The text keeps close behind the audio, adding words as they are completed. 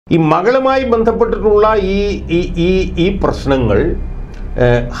ഈ മകളുമായി ബന്ധപ്പെട്ടിട്ടുള്ള ഈ പ്രശ്നങ്ങൾ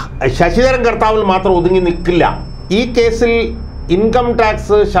ശശിധരൻ കർത്താവിൽ മാത്രം ഒതുങ്ങി നിൽക്കില്ല. ഈ കേസിൽ ഇൻകം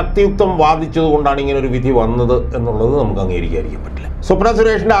ടാക്സ് ശക്തിയുക്തം വാദിച്ചതുകൊണ്ടാണ് ഇങ്ങനെ ഒരു വിധി വന്നത് എന്നുള്ളത് നമുക്ക് അംഗീകരിക്കാതിരിക്കാൻ പറ്റില്ല. സ്വപ്ന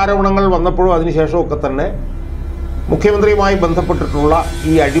സുരേഷിൻ്റെ ആരോപണങ്ങൾ വന്നപ്പോഴും അതിനുശേഷമൊക്കെ തന്നെ മുഖ്യമന്ത്രിയുമായി ബന്ധപ്പെട്ടിട്ടുള്ള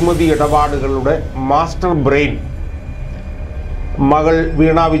ഈ അഴിമതി ഇടപാടുകളുടെ മാസ്റ്റർ ബ്രെയിൻ മകൾ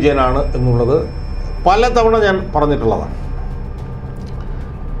വീണ വിജയനാണ് എന്നുള്ളത് പലതവണ ഞാൻ പറഞ്ഞിട്ടുള്ളതാണ്.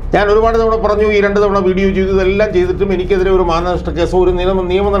 ഞാൻ ഒരുപാട് തവണ പറഞ്ഞു, ഈ 2 തവണ വീഡിയോ ചെയ്തു, ഇതെല്ലാം ചെയ്തിട്ടും എനിക്കെതിരെ ഒരു മാനനഷ്ട കേസോ ഒരു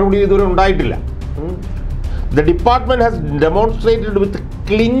നിയമ നടപടി ഇതുവരെ ഉണ്ടായിട്ടില്ല. The department has demonstrated with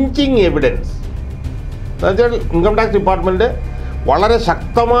clinching evidence. എന്നുവെച്ചാൽ ഇൻകം ടാക്സ് ഡിപ്പാർട്ട്മെൻറ്റ് വളരെ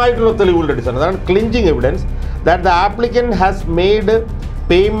ശക്തമായിട്ടുള്ള തെളിവുകളുടെ അടിസ്ഥാനം, അതാണ് clinching evidence, that the applicant has made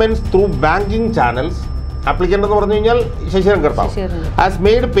payments through banking channels. Applicant എന്ന് പറഞ്ഞു കഴിഞ്ഞാൽ ശശിധരൻ കർത്താവ് has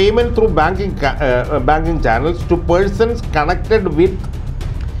made payment through banking channels to persons connected with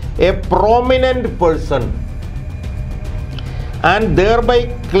a prominent person and thereby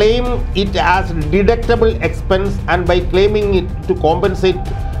claim it as deductible expense and by claiming it to compensate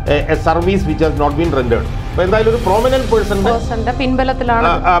a service which has not been rendered. അപ്പോൾ എന്തായാലും ഒരു prominent പേഴ്സന്റെ പിൻബലത്തിലാണ്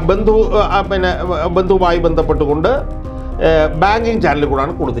ബന്ധുവുമായി ബന്ധപ്പെട്ടുകൊണ്ട് banking ചാനലിൽ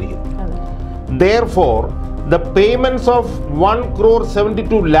കൂടാണ് കൊടുത്തിരിക്കുന്നത്. Therefore the payments of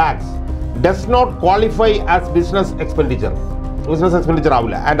 1,72 lakhs does not qualify as business expenditure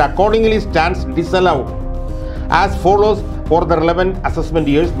ആവില്ല, and accordingly stands disallowed as follows for the relevant assessment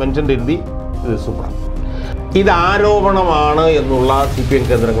years mentioned in the Supra. ഇത് ആരോപണമാണ് എന്നുള്ള CPM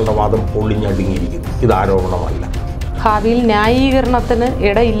കേന്ദ്രങ്ങളുടെ വാദം പൊളിഞ്ഞടുങ്ങിയിരിക്കുന്നു. ഇത് ആരോപണമല്ല, ഭാവിയിൽ ന്യായീകരണത്തിന്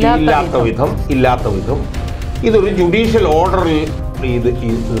ഇല്ലാത്ത വിധം ഇതൊരു ജുഡീഷ്യൽ ഓർഡറിൽ ഇത്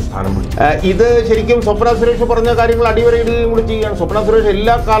സ്ഥാനം പിടിച്ചു. ഇത് ശരിക്കും സ്വപ്ന സുരേഷ് പറഞ്ഞ കാര്യങ്ങൾ അടിവരയിടുകയും കൂടി ചെയ്യുകയാണ്. സ്വപ്ന സുരേഷ്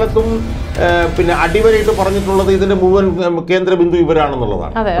എല്ലാ കാലത്തും അടിവരയിട്ട് പറഞ്ഞിട്ടുള്ളത് ഇതിൻ്റെ മുഴുവൻ കേന്ദ്ര ബിന്ദു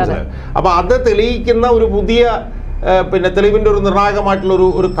ഇവരാണെന്നുള്ളതാണ്. അപ്പോൾ അത് തെളിയിക്കുന്ന ഒരു പുതിയ തെളിവിൻ്റെ ഒരു നിർണായകമായിട്ടുള്ള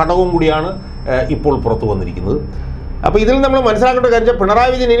ഒരു ഘടകവും കൂടിയാണ് ഇപ്പോൾ പുറത്തു വന്നിരിക്കുന്നത്. അപ്പോൾ ഇതിൽ നമ്മൾ മനസ്സിലാക്കേണ്ട കാര്യം,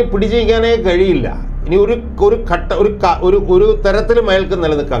 പിണറായി വിജയൻ ഇനി പിടിച്ചിരിക്കാനേ കഴിയില്ല. ഇനി ഒരു തരത്തിലും അയാൾക്ക്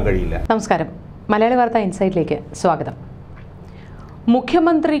നിലനിൽക്കാൻ കഴിയില്ല. നമസ്കാരം, മലയാളി വാർത്ത ഇൻസൈറ്റിലേക്ക് സ്വാഗതം.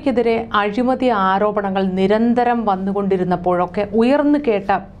 മുഖ്യമന്ത്രിക്കെതിരെ അഴിമതി ആരോപണങ്ങൾ നിരന്തരം വന്നുകൊണ്ടിരുന്നപ്പോഴൊക്കെ ഉയർന്നു കേട്ട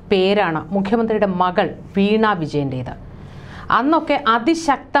പേരാണ് മുഖ്യമന്ത്രിയുടെ മകൾ വീണ വിജയൻ്റേത്. അന്നൊക്കെ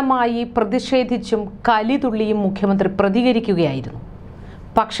അതിശക്തമായി പ്രതിഷേധിച്ചും കലിതുള്ളിയും മുഖ്യമന്ത്രി പ്രതികരിക്കുകയായിരുന്നു.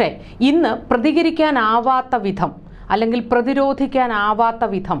 പക്ഷേ ഇന്ന് പ്രതികരിക്കാനാവാത്ത വിധം അല്ലെങ്കിൽ പ്രതിരോധിക്കാനാവാത്ത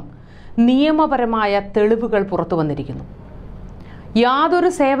വിധം നിയമപരമായ തെളിവുകൾ പുറത്തു വന്നിരിക്കുന്നു.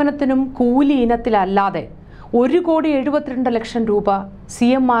 യാതൊരു സേവനത്തിനും കൂലി ഇനത്തിലല്ലാതെ 1,72,00,000 രൂപ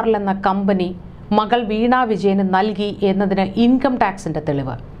CMRL എന്ന കമ്പനി മകൾ വീണ വിജയന് നൽകി എന്നതിന് ഇൻകം ടാക്സിൻ്റെ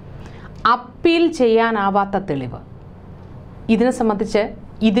തെളിവ്, അപ്പീൽ ചെയ്യാനാവാത്ത തെളിവ്. ഇതിനെ സംബന്ധിച്ച്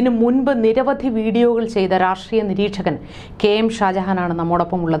ഇതിനു മുൻപ് നിരവധി വീഡിയോകൾ ചെയ്ത രാഷ്ട്രീയ നിരീക്ഷകൻ K.M.Shajahan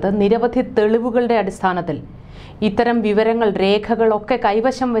നമ്മോടൊപ്പം ഉള്ളത്. നിരവധി തെളിവുകളുടെ അടിസ്ഥാനത്തിൽ ഇത്തരം വിവരങ്ങൾ, രേഖകളൊക്കെ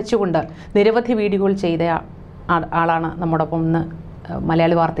കൈവശം വെച്ചുകൊണ്ട് നിരവധി വീഡിയോകൾ ചെയ്ത ആളാണ് നമ്മോടൊപ്പം ഇന്ന്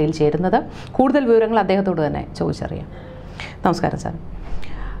മലയാളി വാർത്തയിൽ ചേരുന്നത്. കൂടുതൽ വിവരങ്ങൾ അദ്ദേഹത്തോട് തന്നെ ചോദിച്ചറിയാം. നമസ്കാരം സാർ.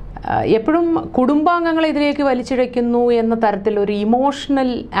 എപ്പോഴും കുടുംബാംഗങ്ങളെ ഇതിലേക്ക് വലിച്ചിഴയ്ക്കുന്നു എന്ന തരത്തിൽ ഒരു ഇമോഷണൽ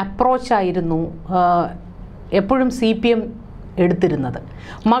അപ്രോച്ചായിരുന്നു എപ്പോഴും CPM എടുത്തിരുന്നത്.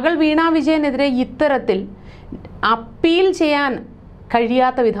 മകൾ വീണ വിജയനെതിരെ ഇത്തരത്തിൽ അപ്പീൽ ചെയ്യാൻ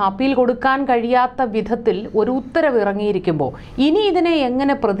കഴിയാത്ത വിധം, അപ്പീൽ കൊടുക്കാൻ കഴിയാത്ത വിധത്തിൽ ഒരു ഉത്തരവ് ഇറങ്ങിയിരിക്കുമ്പോൾ ഇനി ഇതിനെ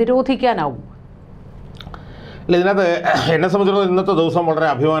എങ്ങനെ പ്രതിരോധിക്കാനാവും? അല്ല, ഇതിനകത്ത് എന്നെ സംബന്ധിച്ചിടത്തോളം ഇന്നത്തെ ദിവസം വളരെ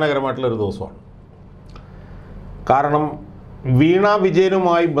അഭിമാനകരമായിട്ടുള്ളൊരു ദിവസമാണ്. കാരണം വീണ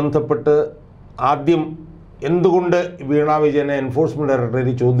വിജയനുമായി ബന്ധപ്പെട്ട് ആദ്യം എന്തുകൊണ്ട് വീണ വിജയനെ എൻഫോഴ്സ്മെൻറ്റ്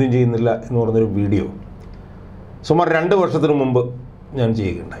ഡയറക്ടറേറ്റ് ചോദ്യം ചെയ്യുന്നില്ല എന്ന് പറഞ്ഞൊരു വീഡിയോ സുമാർ 2 വർഷത്തിന് മുമ്പ് ഞാൻ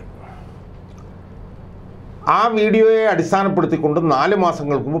ചെയ്യുകയുണ്ടായി. ആ വീഡിയോയെ അടിസ്ഥാനപ്പെടുത്തിക്കൊണ്ട് 4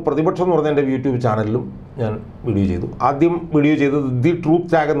 മാസങ്ങൾക്ക് മുമ്പ് പ്രതിപക്ഷം എന്ന് പറഞ്ഞ എൻ്റെ യൂട്യൂബ് ചാനലിലും ഞാൻ വീഡിയോ ചെയ്തു. ആദ്യം വീഡിയോ ചെയ്തത് ദി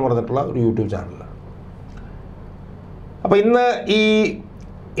ട്രൂത്ത് ടാഗ് എന്ന് പറഞ്ഞിട്ടുള്ള ഒരു യൂട്യൂബ് ചാനലിലാണ്. അപ്പോൾ ഇന്ന് ഈ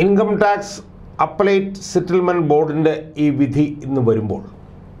ഇൻകം ടാക്സ് അപ്പലേറ്റ് സെറ്റിൽമെൻറ്റ് ബോർഡിൻ്റെ ഈ വിധി ഇന്ന് വരുമ്പോൾ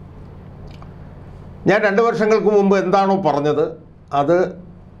ഞാൻ 2 വർഷങ്ങൾക്ക് മുമ്പ് എന്താണോ പറഞ്ഞത് അത്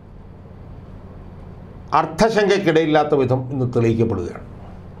അർത്ഥശങ്കയ്ക്കിടയില്ലാത്ത വിധം ഇന്ന് തെളിയിക്കപ്പെടുകയാണ്.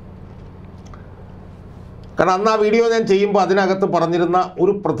 കാരണം അന്ന് ആ വീഡിയോ ഞാൻ ചെയ്യുമ്പോൾ അതിനകത്ത് പറഞ്ഞിരുന്ന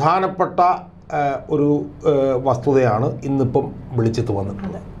ഒരു പ്രധാനപ്പെട്ട ഒരു വസ്തുതയാണ് ഇന്നിപ്പം വെളിച്ചത്ത്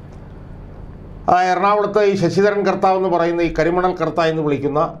വന്നിട്ടുള്ളത്. എറണാകുളത്ത് ഈ ശശിധരൻ കർത്താവ് എന്ന് പറയുന്ന ഈ കരിമണൽ കർത്ത എന്ന്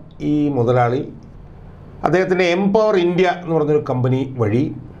വിളിക്കുന്ന ഈ മുതലാളി അദ്ദേഹത്തിൻ്റെ എംപവർ ഇന്ത്യ എന്ന് പറഞ്ഞൊരു കമ്പനി വഴി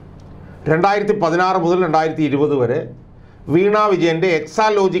 2016 മുതൽ 2020 വരെ വീണ വിജയൻ്റെ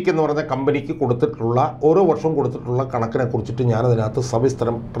എക്സാലോജിക് എന്ന് പറഞ്ഞ കമ്പനിക്ക് കൊടുത്തിട്ടുള്ള ഓരോ വർഷവും കൊടുത്തിട്ടുള്ള കണക്കിനെ കുറിച്ചിട്ട് ഞാനതിനകത്ത്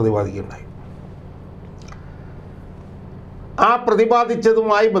സവിസ്തരം പ്രതിപാദിക്കുകയുണ്ടായി. ആ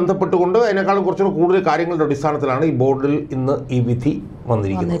പ്രതിപാദിച്ചതുമായി ബന്ധപ്പെട്ടുകൊണ്ട് അതിനേക്കാളും കുറച്ചുകൂടി കൂടുതൽ കാര്യങ്ങളുടെ അടിസ്ഥാനത്തിലാണ് ഈ ബോർഡിൽ ഇന്ന് ഈ വിധി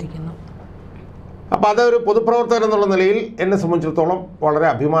വന്നിരിക്കുന്നത്. അപ്പോൾ അതൊരു പൊതുപ്രവർത്തകൻ എന്നുള്ള നിലയിൽ എന്നെ സംബന്ധിച്ചിടത്തോളം വളരെ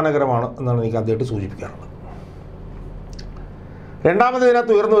അഭിമാനകരമാണ് എന്നാണ് എനിക്ക് ആദ്യമായിട്ട് സൂചിപ്പിക്കാറുള്ളത്. രണ്ടാമത്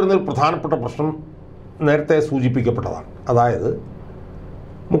ഇതിനകത്ത് ഉയർന്നു വരുന്ന ഒരു പ്രധാനപ്പെട്ട പ്രശ്നം നേരത്തെ സൂചിപ്പിക്കപ്പെട്ടതാണ്. അതായത്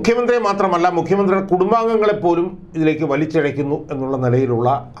മുഖ്യമന്ത്രിയെ മാത്രമല്ല മുഖ്യമന്ത്രിയുടെ കുടുംബാംഗങ്ങളെപ്പോലും ഇതിലേക്ക് വലിച്ചിഴയ്ക്കുന്നു എന്നുള്ള നിലയിലുള്ള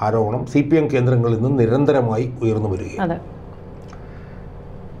ആരോപണം CPM കേന്ദ്രങ്ങളിൽ നിന്ന് നിരന്തരമായി ഉയർന്നു വരികയാണ്.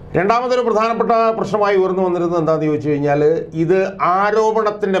 രണ്ടാമതൊരു പ്രധാനപ്പെട്ട പ്രശ്നമായി ഉയർന്നു വന്നിരുന്നത് എന്താണെന്ന് ചോദിച്ചു കഴിഞ്ഞാൽ, ഇത്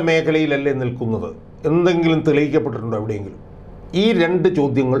ആരോപണത്തിൻ്റെ മേഖലയിലല്ലേ നിൽക്കുന്നത്, എന്തെങ്കിലും തെളിയിക്കപ്പെട്ടിട്ടുണ്ടോ എവിടെയെങ്കിലും? ഈ രണ്ട്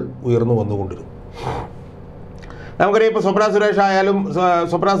ചോദ്യങ്ങൾ ഉയർന്നു വന്നുകൊണ്ടിരുന്നു. നമുക്കറിയാം, ഇപ്പോൾ സ്വപ്ന സുരേഷ് ആയാലും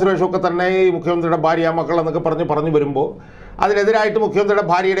സ്വപ്ന സുരേഷൊക്കെ തന്നെ ഈ മുഖ്യമന്ത്രിയുടെ ഭാര്യ മക്കൾ എന്നൊക്കെ പറഞ്ഞു വരുമ്പോൾ അതിനെതിരായിട്ട് മുഖ്യമന്ത്രിയുടെ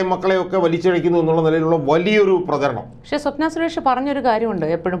ഭാര്യയുടെയും മക്കളെയൊക്കെ വലിച്ചിഴയ്ക്കുന്നു എന്നുള്ള നിലയിലുള്ള വലിയൊരു പ്രചരണം. പക്ഷേ സ്വപ്ന സുരേഷ് പറഞ്ഞൊരു കാര്യമുണ്ട്,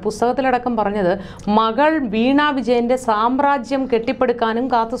 എപ്പോഴും പുസ്തകത്തിലടക്കം പറഞ്ഞത്, മകൾ വീണ വിജയൻ്റെ സാമ്രാജ്യം കെട്ടിപ്പടുക്കാനും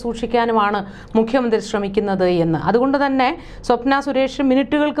കാത്തു സൂക്ഷിക്കാനുമാണ് മുഖ്യമന്ത്രി ശ്രമിക്കുന്നത് എന്ന്. അതുകൊണ്ട് തന്നെ സ്വപ്ന സുരേഷ്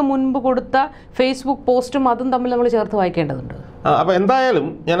മിനിറ്റുകൾക്ക് മുൻപ് കൊടുത്ത ഫേസ്ബുക്ക് പോസ്റ്റും അതും തമ്മിൽ നമ്മൾ ചേർത്ത് വായിക്കേണ്ടതുണ്ട്. അപ്പോൾ എന്തായാലും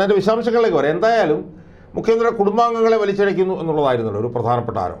ഞാനതിൻ്റെ വിശദാംശങ്ങളിലേക്ക് വരാം. എന്തായാലും മുഖ്യമന്ത്രിയുടെ കുടുംബാംഗങ്ങളെ വലിച്ചിഴയ്ക്കുന്നു എന്നുള്ളതായിരുന്നല്ലോ ഒരു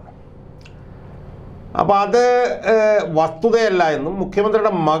പ്രധാനപ്പെട്ട ആരോപണം. അപ്പോൾ അത് വസ്തുതയല്ല എന്നും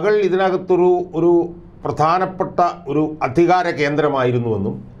മുഖ്യമന്ത്രിയുടെ മകൾ ഇതിനകത്തൊരു പ്രധാനപ്പെട്ട ഒരു അധികാര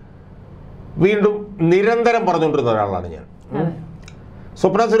കേന്ദ്രമായിരുന്നുവെന്നും വീണ്ടും നിരന്തരം പറഞ്ഞുകൊണ്ടിരുന്ന ഒരാളാണ് ഞാൻ.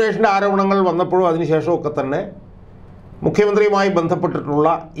 സ്വപ്ന സുരേഷിൻ്റെ ആരോപണങ്ങൾ വന്നപ്പോഴും അതിനുശേഷമൊക്കെ തന്നെ മുഖ്യമന്ത്രിയുമായി ബന്ധപ്പെട്ടിട്ടുള്ള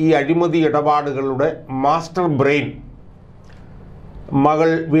ഈ അഴിമതി ഇടപാടുകളുടെ മാസ്റ്റർ ബ്രെയിൻ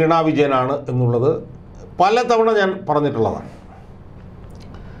മകൾ വീണ വിജയനാണ് എന്നുള്ളത് പലതവണ ഞാൻ പറഞ്ഞിട്ടുള്ളതാണ്.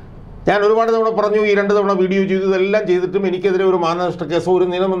 ഞാൻ ഒരുപാട് തവണ പറഞ്ഞു, ഈ 2 തവണ വീഡിയോ ചെയ്തു, ഇതെല്ലാം ചെയ്തിട്ടും എനിക്കെതിരെ ഒരു മാനനഷ്ട കേസോ ഒരു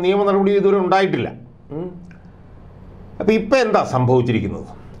നിയമ നടപടി ഇതുവരെ ഉണ്ടായിട്ടില്ല. അപ്പോൾ ഇപ്പോൾ എന്താ സംഭവിച്ചിരിക്കുന്നത്?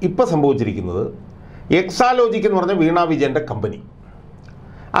 ഇപ്പോൾ സംഭവിച്ചിരിക്കുന്നത് എക്സാലോജിക് എന്ന് പറഞ്ഞ വീണ വിജയൻ്റെ കമ്പനി.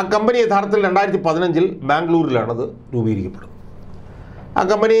 ആ കമ്പനി യഥാർത്ഥത്തിൽ 2015 ബാംഗ്ലൂരിലാണത് രൂപീകരിക്കപ്പെടുന്നത്. ആ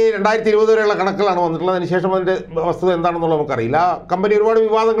കമ്പനി 2020 വരെയുള്ള കണക്കുകളാണ് വന്നിട്ടുള്ളത്. അതിനുശേഷം അതിൻ്റെ വസ്തുത എന്താണെന്നുള്ളത് നമുക്കറിയില്ല. ആ കമ്പനി ഒരുപാട്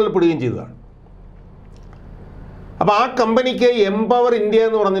വിവാദങ്ങളിൽ പെടുകയും ചെയ്തതാണ്. അപ്പോൾ ആ കമ്പനിക്ക് എംപവർ ഇന്ത്യ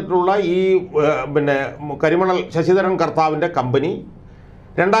എന്ന് പറഞ്ഞിട്ടുള്ള ഈ കരിമണൽ ശശിധരൻ കർത്താവിൻ്റെ കമ്പനി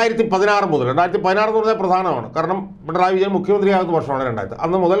 2016 മുതൽ 2016 എന്ന് പറഞ്ഞാൽ പ്രധാനമാണ്. കാരണം പിണറായി വിജയൻ മുഖ്യമന്ത്രിയാകുന്ന വർഷമാണ് 2000.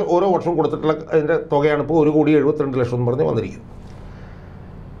 അന്ന് മുതൽ ഓരോ വർഷവും കൊടുത്തിട്ടുള്ള അതിൻ്റെ തുകയാണ് ഇപ്പോൾ 1,72,00,000 എന്ന് പറഞ്ഞ് വന്നിരിക്കുന്നത്.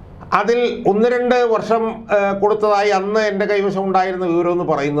 അതിൽ 1-2 വർഷം കൊടുത്തതായി അന്ന് എൻ്റെ കൈവശം ഉണ്ടായിരുന്ന വിവരം എന്ന്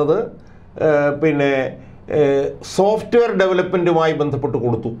പറയുന്നത് സോഫ്റ്റ്വെയർ ഡെവലപ്മെൻറ്റുമായി ബന്ധപ്പെട്ട്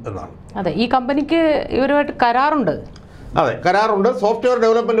കൊടുത്തു എന്നാണ്. അതെ, ഈ കമ്പനിക്ക് ഇവരുമായിട്ട് കരാറുണ്ട്. അതെ, കരാറുണ്ട്. സോഫ്റ്റ്വെയർ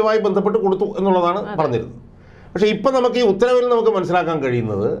ഡെവലപ്മെൻറ്റുമായി ബന്ധപ്പെട്ട് കൊടുത്തു എന്നുള്ളതാണ് പറഞ്ഞിരുന്നത്. പക്ഷേ ഇപ്പം നമുക്ക് ഈ ഉത്തരവിൽ നമുക്ക് മനസ്സിലാക്കാൻ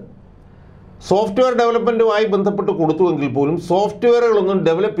കഴിയുന്നത് സോഫ്റ്റ്വെയർ ഡെവലപ്മെൻറ്റുമായി ബന്ധപ്പെട്ട് കൊടുത്തുവെങ്കിൽ പോലും സോഫ്റ്റ്വെയറുകളൊന്നും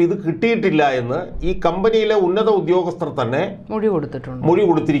ഡെവലപ്പ് ചെയ്ത് കിട്ടിയിട്ടില്ല എന്ന് ഈ കമ്പനിയിലെ ഉന്നത ഉദ്യോഗസ്ഥർ തന്നെ മൊഴി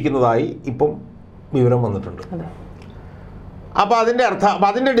കൊടുത്തിരിക്കുന്നതായി ഇപ്പം വിവരം വന്നിട്ടുണ്ട്. അപ്പോൾ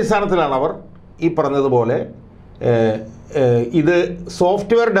അതിൻ്റെ അടിസ്ഥാനത്തിലാണ് അവർ ഈ പറഞ്ഞതുപോലെ ഇത്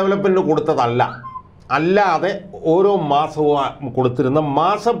സോഫ്റ്റ്വെയർ ഡെവലപ്മെൻറ്റിന് കൊടുത്തതല്ല, അല്ലാതെ ഓരോ മാസവും കൊടുത്തിരുന്ന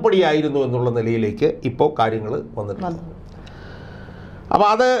മാസപ്പടിയായിരുന്നു എന്നുള്ള നിലയിലേക്ക് ഇപ്പോൾ കാര്യങ്ങൾ വന്നിട്ടുണ്ട്.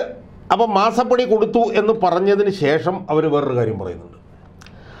 അപ്പോൾ മാസപ്പടി കൊടുത്തു എന്ന് പറഞ്ഞതിന് ശേഷം അവർ വേറൊരു കാര്യം പറയുന്നുണ്ട്.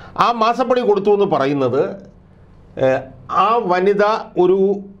 ആ മാസപ്പടി കൊടുത്തു എന്ന് പറയുന്നത് ആ വനിത ഒരു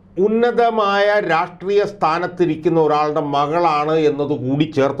ഉന്നതമായ രാഷ്ട്രീയ സ്ഥാനത്തിരിക്കുന്ന ഒരാളുടെ മകളാണ് എന്നത് കൂടി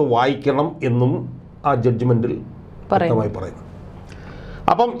ചേർത്ത് വായിക്കണം എന്നും ആ ജഡ്ജ്മെൻറ്റിൽ വ്യക്തമായി പറയുന്നു.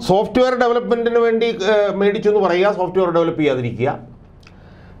 അപ്പം സോഫ്റ്റ്വെയർ ഡെവലപ്മെൻറ്റിന് വേണ്ടി മേടിച്ചു എന്ന് പറയുക, സോഫ്റ്റ്വെയർ ഡെവലപ്പ് ചെയ്യാതിരിക്കുക.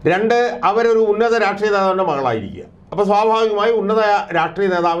 2, അവരൊരു ഉന്നത രാഷ്ട്രീയ നേതാവിൻ്റെ മകളായിരിക്കുക. അപ്പോൾ സ്വാഭാവികമായി ഉന്നത രാഷ്ട്രീയ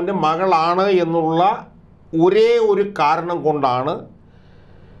നേതാവിൻ്റെ മകളാണ് എന്നുള്ള ഒരേ ഒരു കാരണം കൊണ്ടാണ്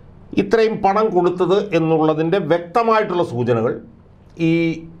ഇത്രയും പണം കൊടുത്തത് എന്നുള്ളതിൻ്റെ വ്യക്തമായിട്ടുള്ള സൂചനകൾ ഈ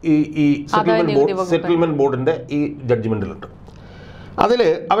സെറ്റിൽമെൻറ്റ് ബോർഡിൻ്റെ ഈ ജഡ്ജ്മെൻറ്റിലുണ്ട്. അതിൽ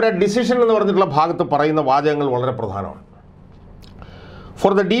അവരുടെ ഡിസിഷൻ എന്ന് പറഞ്ഞിട്ടുള്ള ഭാഗത്ത് പറയുന്ന വാചകങ്ങൾ വളരെ പ്രധാനമാണ്.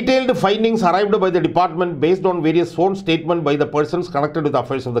 For the detailed findings arrived by the department based on various sworn statements by the persons connected with the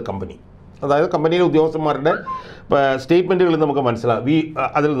affairs of the company. അതായത് കമ്പനിയിലെ ഉദ്യോഗസ്ഥന്മാരുടെ സ്റ്റേറ്റ്മെൻറ്റുകളിൽ നമുക്ക് മനസ്സിലാവും.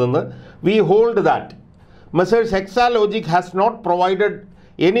 അതിൽ നിന്ന് V hold that മെസേഴ്സ് Exalogic has not provided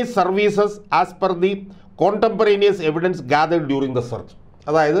any services as per the കോണ്ടംപറേനിയസ് evidence gathered during the search.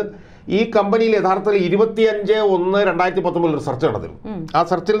 അതായത് ഈ കമ്പനിയിൽ യഥാർത്ഥത്തിൽ 25/1/2019 ഒരു സെർച്ച് നടത്തിയിരുന്നു. ആ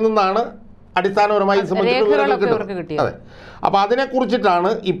സെർച്ചിൽ നിന്നാണ് അടിസ്ഥാനപരമായി കിട്ടുന്നത്. അതെ, അപ്പോൾ അതിനെക്കുറിച്ചിട്ടാണ്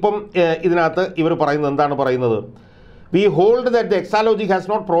ഇപ്പം ഇതിനകത്ത് ഇവർ പറയുന്നത്. എന്താണ് പറയുന്നത്? V hold that the Exalogic has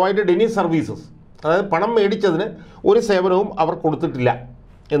not provided any services അതായത് പണം മേടിച്ചതിന് ഒരു സേവനവും അവർ കൊടുത്തിട്ടില്ല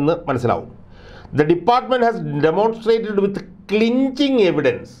എന്ന് മനസ്സിലാവും. The department has demonstrated with clinching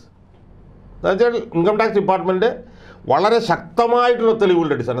evidence. എന്നുവെച്ചാൽ ഇൻകം ടാക്സ് ഡിപ്പാർട്ട്മെൻറ്റ് വളരെ ശക്തമായിട്ടുള്ള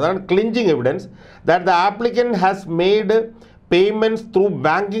തെളിവുകളുടെ അടിസ്ഥാനം, അതാണ് clinching evidence, that the applicant has made payments through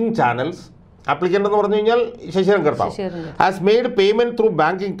banking channels. Applicant എന്ന് പറഞ്ഞു കഴിഞ്ഞാൽ ശശിധരൻ കർത്താവ് has made payment through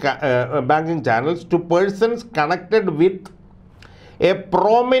banking channels to persons connected with a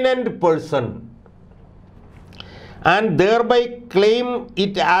prominent person and thereby claim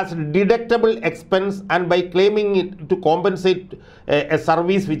it as deductible expense and by claiming it to compensate a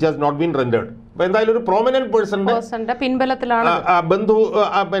service which has not been rendered. അപ്പോൾ എന്തായാലും ഒരു prominent പേഴ്സൻ്റെ പിൻബലത്തിലാണ്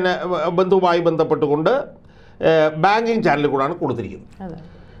ബന്ധുവുമായി ബന്ധപ്പെട്ടുകൊണ്ട് banking ചാനലിൽ കൂടാണ് കൊടുത്തിരിക്കുന്നത്.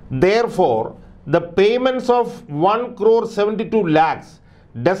 Therefore, the payments of 1,72 lakhs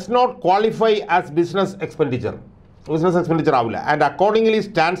does not qualify as business expenditure. Business expenditure ആവില്ല, and accordingly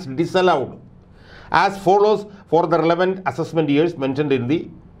stands disallowed as follows for the relevant assessment years mentioned in the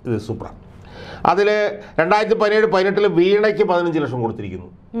Supra. അതിൽ 2017-18 വീണയ്ക്ക് 15 ലക്ഷം കൊടുത്തിരിക്കുന്നു,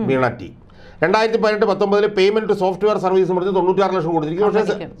 വീണ ടി. 2018-19 പേയ്മെൻറ്റ് സോഫ്റ്റ്വെയർ സർവീസ് പറഞ്ഞ് 96 ലക്ഷം കൊടുത്തിരിക്കുന്നു,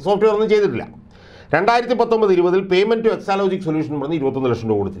 പക്ഷേ software ഒന്നും ചെയ്തിട്ടില്ല. 2019-20 payment to Exalogic solution പറഞ്ഞ് 21 ലക്ഷം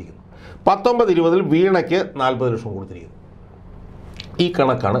രൂപ കൊടുത്തിരിക്കുന്നു. 19-20 വീണയ്ക്ക് 40 ലക്ഷം കൊടുത്തിരിക്കുന്നു. ഈ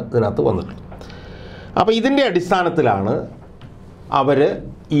കണക്കാണ് ഇതിനകത്ത് വന്നിട്ടുള്ളത്. അപ്പോൾ ഇതിൻ്റെ അടിസ്ഥാനത്തിലാണ് അവർ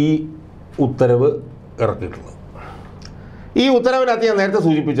ഈ ഉത്തരവ് ഇറക്കിയിട്ടുള്ളത്. ഈ ഉത്തരവിനകത്ത് ഞാൻ നേരത്തെ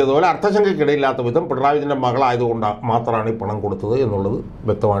സൂചിപ്പിച്ചതുപോലെ അർത്ഥശങ്കയ്ക്കിടയില്ലാത്ത വിധം പിണറായി വിജയൻ്റെ മകളായതുകൊണ്ട് മാത്രമാണ് ഈ പണം കൊടുത്തത് എന്നുള്ളത്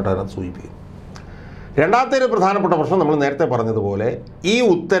വ്യക്തമായിട്ട് അതിനകത്ത് സൂചിപ്പിക്കും. രണ്ടാമത്തെ ഒരു പ്രധാനപ്പെട്ട പ്രശ്നം നമ്മൾ നേരത്തെ പറഞ്ഞതുപോലെ ഈ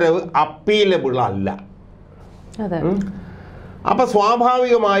ഉത്തരവ് അപ്പീലബിൾ അല്ല. അപ്പം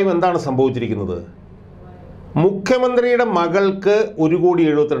സ്വാഭാവികമായും എന്താണ് സംഭവിച്ചിരിക്കുന്നത്? മുഖ്യമന്ത്രിയുടെ മകൾക്ക്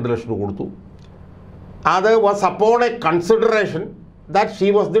 1,72,00,000 രൂപ കൊടുത്തു. അത് was upon A consideration that she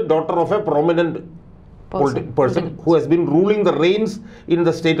was the daughter of a prominent person who has been ruling the reins in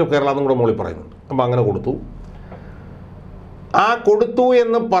the state of Kerala എന്നും കൂടെ മോളി പറയുന്നുണ്ട്. അപ്പോൾ അങ്ങനെ കൊടുത്തു. ആ കൊടുത്തു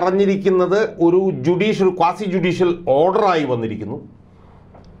എന്ന് പറഞ്ഞിരിക്കുന്നത് ഒരു ക്വാസി ജുഡീഷ്യൽ ഓർഡറായി വന്നിരിക്കുന്നു.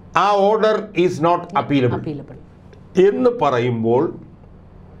 ആ ഓർഡർ ഈസ് നോട്ട് അപ്പീലബിൾ എന്ന് പറയുമ്പോൾ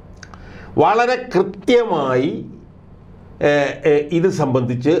വളരെ കൃത്യമായി ഇത്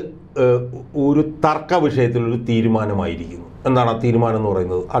സംബന്ധിച്ച് ഒരു തർക്ക വിഷയത്തിലൊരു തീരുമാനമായിരിക്കുന്നു. എന്താണ് ആ തീരുമാനം എന്ന്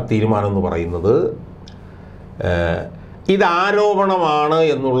പറയുന്നത്? ആ തീരുമാനം എന്ന് പറയുന്നത് ഇത് ആരോപണമാണ്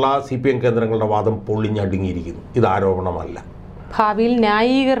എന്നുള്ള CPM കേന്ദ്രങ്ങളുടെ വാദം പൊളിഞ്ഞടുങ്ങിയിരിക്കുന്നു. ഇത് ആരോപണമല്ല, ഭാവിയിൽ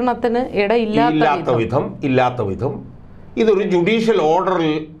ന്യായീകരണത്തിന് ഇല്ലാത്ത വിധം ഇതൊരു ജുഡീഷ്യൽ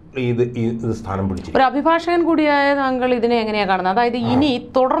ഓർഡറിൽ ഇത് സ്ഥാനം പിടിച്ചു. ഒരു അഭിഭാഷകൻ കൂടിയായ താങ്കൾ ഇതിനെ എങ്ങനെയാണ് കാണുന്നത്? അതായത് ഇനി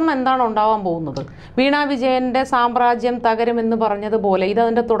തുടർന്ന് എന്താണ് ഉണ്ടാവാൻ പോകുന്നത്? വീണ വിജയന്റെ സാമ്രാജ്യം തകരുമെന്ന് പറഞ്ഞതുപോലെ ഇത്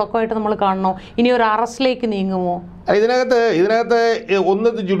അതിന്റെ തുടക്കമായിട്ട് നമ്മൾ കാണണോ? ഇനി ഒരു അറസ്റ്റിലേക്ക് നീങ്ങുമോ? ഇതിനകത്ത് ഒന്ന്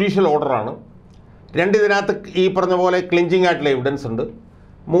ജുഡീഷ്യൽ ഓർഡറാണ്, 2 ഇതിനകത്ത് ഈ പറഞ്ഞ പോലെ ക്ലിഞ്ചിങ് ആയിട്ടുള്ള എവിഡൻസ് ഉണ്ട്,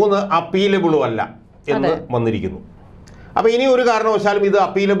 3 അപ്പീലബിളും അല്ല എന്ന് വന്നിരിക്കുന്നു. അപ്പോൾ ഇനി ഒരു കാരണവശാലും ഇത്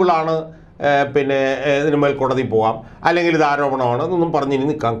അപ്പീലബിൾ ആണ്, പിന്നെ ഇതിന് മേൽ കോടതി പോവാം, അല്ലെങ്കിൽ ഇത് ആരോപണമാണ് എന്നൊന്നും പറഞ്ഞിനി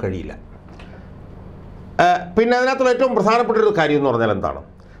നിൽക്കാൻ കഴിയില്ല. പിന്നെ അതിനകത്തുള്ള ഏറ്റവും പ്രധാനപ്പെട്ട ഒരു കാര്യം എന്ന് പറഞ്ഞാൽ എന്താണ്?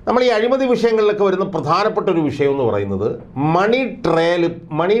 നമ്മൾ ഈ അഴിമതി വിഷയങ്ങളിലൊക്കെ വരുന്ന പ്രധാനപ്പെട്ട ഒരു വിഷയം എന്ന് പറയുന്നത് മണി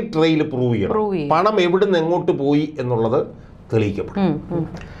ട്രെയിൽ പ്രൂവ് ചെയ്യണം. പണം എവിടുന്ന് എങ്ങോട്ട് പോയി എന്നുള്ളത് തെളിയിക്കപ്പെടും.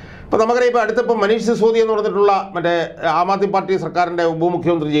 ഇപ്പോൾ നമുക്കറിയാം, ഇപ്പോൾ അടുത്തിപ്പോൾ മനീഷ് സിസോദിയ എന്ന് പറഞ്ഞിട്ടുള്ള മറ്റേ ആം ആദ്മി പാർട്ടി സർക്കാരിൻ്റെ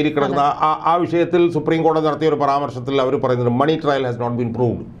ഉപമുഖ്യമന്ത്രി ജയിലിൽ കിടക്കുന്ന ആ വിഷയത്തിൽ സുപ്രീം കോടതി നടത്തിയ ഒരു പരാമർശത്തിൽ അവർ പറയുന്നത് മണി trial has not been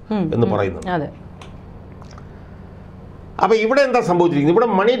proved എന്ന് പറയുന്നത്. അപ്പോൾ ഇവിടെ എന്താ സംഭവിച്ചിരിക്കുന്നത്? ഇവിടെ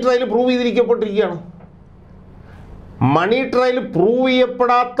മണി ട്രയൽ പ്രൂവ് ചെയ്തിരിക്കപ്പെട്ടിരിക്കുകയാണ്. മണി ട്രയൽ പ്രൂവ്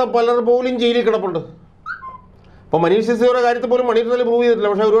ചെയ്യപ്പെടാത്ത പലർ പോലും ജയിലിൽ കിടപ്പുണ്ട്. ഇപ്പോൾ മനീഷ് സിസോദിയുടെ കാര്യത്തിൽ പോലും മണി ട്രയൽ പ്രൂവ്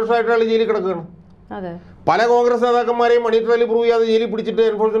ചെയ്തിട്ടില്ല, പക്ഷേ 1 വർഷമായിട്ട് അയാൾ ജയിലിൽ കിടക്കുകയാണ്. പല കോൺഗ്രസ് നേതാക്കന്മാരെയും മണി ട്രയൽ പ്രൂവ് ചെയ്യാതെ ജയിലിൽ പിടിച്ചിട്ട്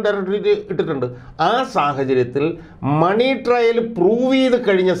എൻഫോഴ്സ്മെന്റ് ഡയറക്ടറേറ്റ് ഇട്ടിട്ടുണ്ട്. ആ സാഹചര്യത്തിൽ മണി ട്രയൽ പ്രൂവ് ചെയ്ത്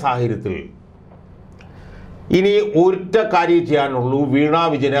കഴിഞ്ഞ സാഹചര്യത്തിൽ ഇനി ഒറ്റ കാര്യം ചെയ്യാനുള്ളൂ, വീണ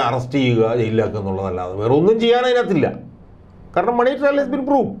വിജയനെ അറസ്റ്റ് ചെയ്യുക, ജയിലിലാക്കുക എന്നുള്ളതല്ലാതെ വേറെ ഒന്നും ചെയ്യാൻ അതിനകത്തില്ല. കാരണം മണി ട്രയൽ ഹാസ് ബീൻ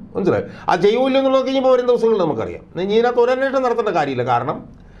പ്രൂവ്. മനസ്സിലായി? ആ ചെയ്യൂല്ല എന്നുള്ളത് കഴിഞ്ഞപ്പോൾ വരും ദിവസങ്ങളിൽ നമുക്കറിയാം. ഇതിനകത്ത് ഒരു അന്വേഷണം നടത്തേണ്ട കാര്യമില്ല. കാരണം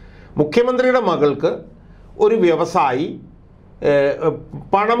മുഖ്യമന്ത്രിയുടെ മകൾക്ക് ഒരു വ്യവസായി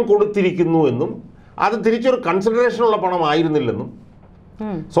പണം കൊടുത്തിരിക്കുന്നു എന്നും അത് തിരിച്ചൊരു കൺസിഡറേഷനുള്ള പണമായിരുന്നില്ലെന്നും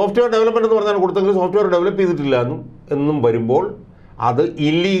സോഫ്റ്റ്വെയർ ഡെവലപ്മെൻറ്റ് എന്ന് പറഞ്ഞാൽ കൊടുത്തെങ്കിൽ സോഫ്റ്റ്വെയർ ഡെവലപ്പ് ചെയ്തിട്ടില്ല എന്നും വരുമ്പോൾ അത്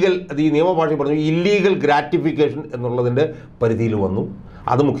ഇല്ലീഗൽ, അത് ഈ നിയമഭാഷയിൽ പറഞ്ഞു ഇല്ലീഗൽ ഗ്രാറ്റിഫിക്കേഷൻ എന്നുള്ളതിൻ്റെ പരിധിയിൽ വന്നു.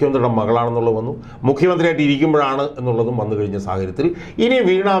 അത് മുഖ്യമന്ത്രിയുടെ മകളാണെന്നുള്ളത് വന്നു. മുഖ്യമന്ത്രിയായിട്ട് ഇരിക്കുമ്പോഴാണ് എന്നുള്ളതും വന്നു കഴിഞ്ഞ സാഹചര്യത്തിൽ ഇനി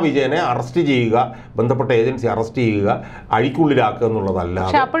വീണ വിജയനെ അറസ്റ്റ് ചെയ്യുക, ബന്ധപ്പെട്ട ഏജൻസി അറസ്റ്റ് ചെയ്യുക, അഴിക്കുള്ളിലാക്കുക എന്നുള്ളതല്ല.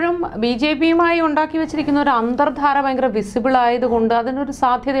 പക്ഷെ അപ്പോഴും BJP-യുമായി ഉണ്ടാക്കി വെച്ചിരിക്കുന്ന ഒരു അന്തർധാര ഭയങ്കര വിസിബിൾ ആയതുകൊണ്ട് അതിനൊരു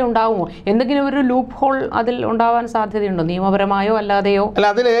സാധ്യത ഉണ്ടാവുമോ? എന്തെങ്കിലും ഒരു ലൂപ്പ് ഹോൾ അതിൽ ഉണ്ടാവാൻ സാധ്യതയുണ്ടോ, നിയമപരമായോ അല്ലാതെയോ? അല്ല,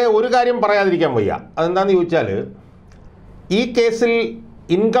 അതിൽ ഒരു കാര്യം പറയാതിരിക്കാൻ വയ്യ. അതെന്താണെന്ന് ചോദിച്ചാൽ, ഈ കേസിൽ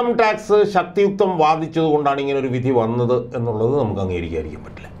ഇൻകം ടാക്സ് ശക്തിയുക്തം വാദിച്ചതുകൊണ്ടാണ് ഇങ്ങനെ ഒരു വിധി വന്നത് എന്നുള്ളത് നമുക്ക് അംഗീകരിക്കാതിരിക്കാൻ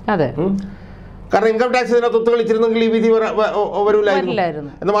പറ്റില്ല. അതെ, കാരണം ഇൻകം ടാക്സ് ഇതിനകത്ത് ഒത്തുകളിച്ചിരുന്നെങ്കിൽ ഈ വിധി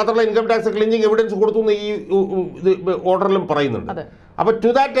വരില്ലായിരുന്നു. എന്ന് മാത്രമല്ല, ഇൻകം ടാക്സ് ക്ലിഞ്ചിങ് എവിഡൻസ് കൊടുത്തു എന്ന് ഈ ഓർഡറിലും പറയുന്നുണ്ട്. അപ്പോൾ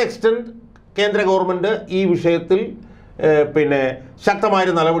ടു ദാറ്റ് എക്സ്റ്റെൻറ്റ് കേന്ദ്ര ഗവൺമെൻറ് ഈ വിഷയത്തിൽ പിന്നെ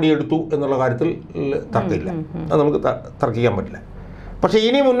ശക്തമായൊരു നടപടിയെടുത്തു എന്നുള്ള കാര്യത്തിൽ തർക്കമില്ല. അത് നമുക്ക് തർക്കിക്കാൻ പറ്റില്ല. പക്ഷേ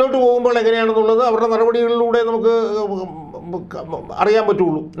ഇനി മുന്നോട്ട് പോകുമ്പോൾ എങ്ങനെയാണെന്നുള്ളത് അവരുടെ നടപടികളിലൂടെ നമുക്ക് അറിയാൻ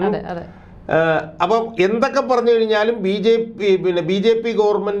പറ്റുള്ളൂ. അപ്പം എന്തൊക്കെ പറഞ്ഞു കഴിഞ്ഞാലും ബി ജെ പി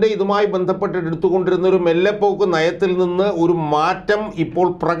ഗവൺമെൻറ് ഇതുമായി ബന്ധപ്പെട്ട് എടുത്തുകൊണ്ടിരുന്ന ഒരു മെല്ലെപ്പോക്ക് നയത്തിൽ നിന്ന് ഒരു മാറ്റം ഇപ്പോൾ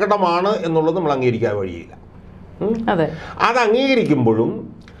പ്രകടമാണ് എന്നുള്ളത് നമ്മൾ അംഗീകരിക്കാൻ വഴിയില്ല. അത് അംഗീകരിക്കുമ്പോഴും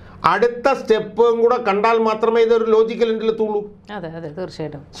അടുത്ത സ്റ്റെപ്പും കൂടെ കണ്ടാൽ മാത്രമേ ഇതൊരു ലോജിക്കൽ എൻഡിലെത്തുള്ളൂ.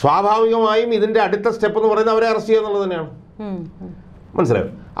 തീർച്ചയായിട്ടും സ്വാഭാവികമായും ഇതിൻ്റെ അടുത്ത സ്റ്റെപ്പ് എന്ന് പറയുന്നത് അവരെ അറസ്റ്റ് ചെയ്യുക എന്നുള്ളത് തന്നെയാണ്. മനസ്സിലായോ?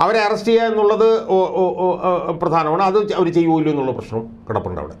 അവരെ അറസ്റ്റ് ചെയ്യുക എന്നുള്ളത് പ്രധാനമാണ്. അത് അവർ ചെയ്യുമല്ലോ എന്നുള്ള പ്രശ്നം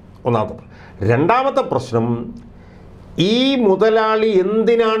കിടപ്പുണ്ട് അവിടെ, ഒന്നാമത്തെ പ്രശ്നം. രണ്ടാമത്തെ പ്രശ്നം, ഈ മുതലാളി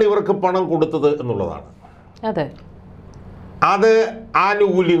എന്തിനാണ് ഇവർക്ക് പണം കൊടുത്തത് എന്നുള്ളതാണ്. അത്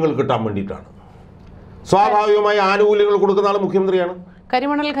ആനുകൂല്യങ്ങൾ കിട്ടാൻ വേണ്ടിയിട്ടാണ്. സ്വാഭാവികമായി ആനുകൂല്യങ്ങൾ കൊടുക്കുന്ന ആൾ മുഖ്യമന്ത്രിയാണ്.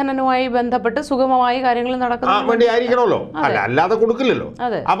 കരിമണൽ ഖനനവുമായി ബന്ധപ്പെട്ട് സുഗമമായി കാര്യങ്ങൾ നടക്കാൻ വേണ്ടി ആയിരിക്കണമല്ലോ, അല്ലാതെ കൊടുക്കില്ലല്ലോ.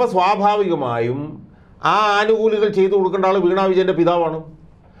 അപ്പൊ സ്വാഭാവികമായും ആ ആനുകൂല്യങ്ങൾ ചെയ്തു കൊടുക്കേണ്ട ആൾ വീണ വിജയന്റെ പിതാവാണ്.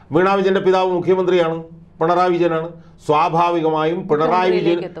 വീണ വിജയന്റെ പിതാവ് മുഖ്യമന്ത്രിയാണ്, പിണറായി വിജയനാണ്. സ്വാഭാവികമായും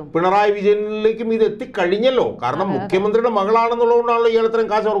പിണറായി വിജയനിലേക്കും ഇത് എത്തിക്കഴിഞ്ഞല്ലോ. കാരണം മുഖ്യമന്ത്രിയുടെ മകളാണെന്നുള്ളതുകൊണ്ടാണല്ലോ ഇയാൾ ഇത്രയും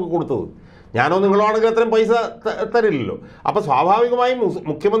കാശ് അവർക്ക് കൊടുത്തത്. ഞാനോ നിങ്ങളോ ആണെങ്കിൽ അത്രയും പൈസ തരില്ലല്ലോ. അപ്പോൾ സ്വാഭാവികമായും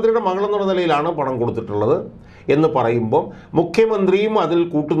മുഖ്യമന്ത്രിയുടെ മകളെന്നുള്ള നിലയിലാണ് പണം കൊടുത്തിട്ടുള്ളത് എന്ന് പറയുമ്പം മുഖ്യമന്ത്രിയും അതിൽ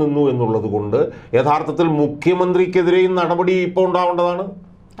കൂട്ടുനിന്നു എന്നുള്ളത് കൊണ്ട് യഥാർത്ഥത്തിൽ മുഖ്യമന്ത്രിക്കെതിരെയും നടപടി ഇപ്പോൾ ഉണ്ടാവേണ്ടതാണ്.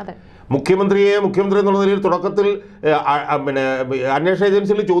 മുഖ്യമന്ത്രി എന്നുള്ള നിലയിൽ തുടക്കത്തിൽ പിന്നെ അന്വേഷണ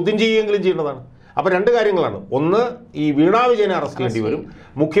ഏജൻസിയിൽ ചോദ്യം ചെയ്യുകയെങ്കിലും ചെയ്യേണ്ടതാണ്. അപ്പോൾ രണ്ട് കാര്യങ്ങളാണ്. ഒന്ന്, ഈ വീണ വിജയനെ അറസ്റ്റ് ചെയ്യേണ്ടി വരും,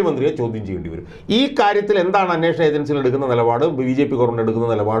 മുഖ്യമന്ത്രിയെ ചോദ്യം ചെയ്യേണ്ടി വരും. ഈ കാര്യത്തിൽ എന്താണ് അന്വേഷണ ഏജൻസികൾ എടുക്കുന്ന നിലപാട്, BJP ഗവൺമെൻറ് എടുക്കുന്ന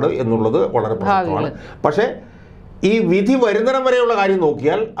നിലപാട് എന്നുള്ളത് വളരെ പ്രധാനമാണ്. പക്ഷേ ഈ വിധി വരുന്നിടം വരെയുള്ള കാര്യം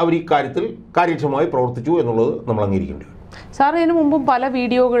നോക്കിയാൽ അവർ ഈ കാര്യത്തിൽ കാര്യക്ഷമമായി പ്രവർത്തിച്ചു എന്നുള്ളത് നമ്മൾ അംഗീകരിക്കേണ്ടി വരും. സാർ, ഇതിനു മുമ്പും പല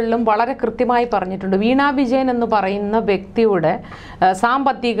വീഡിയോകളിലും വളരെ കൃത്യമായി പറഞ്ഞിട്ടുണ്ട്, വീണ വിജയൻ എന്ന് പറയുന്ന വ്യക്തിയുടെ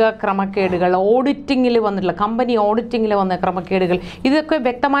സാമ്പത്തിക ക്രമക്കേടുകൾ, ഓഡിറ്റിങ്ങിൽ വന്നിട്ടുള്ള കമ്പനി ഓഡിറ്റിങ്ങിൽ വന്ന ക്രമക്കേടുകൾ, ഇതൊക്കെ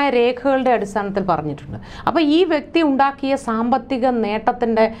വ്യക്തമായ രേഖകളുടെ അടിസ്ഥാനത്തിൽ പറഞ്ഞിട്ടുണ്ട്. അപ്പോൾ ഈ വ്യക്തി ഉണ്ടാക്കിയ സാമ്പത്തിക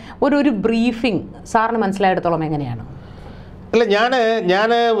നേട്ടത്തിൻ്റെ ഒരു ബ്രീഫിംഗ് സാറിന് മനസ്സിലായിടത്തോളം എങ്ങനെയാണ്? അല്ല,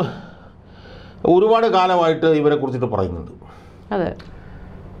 ഞാൻ ഒരുപാട് കാലമായിട്ട് ഇവരെ കുറിച്ചിട്ട് പറയുന്നുണ്ട്.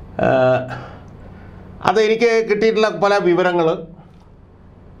 അതെനിക്ക് കിട്ടിയിട്ടുള്ള പല വിവരങ്ങൾ,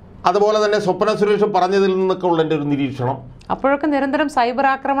 അതുപോലെ തന്നെ സ്വപ്ന സുരേഷ് പറഞ്ഞതിൽ നിന്നൊക്കെ ഉള്ള എൻ്റെ ഒരു നിരീക്ഷണം. അപ്പോഴൊക്കെ നിരന്തരം സൈബർ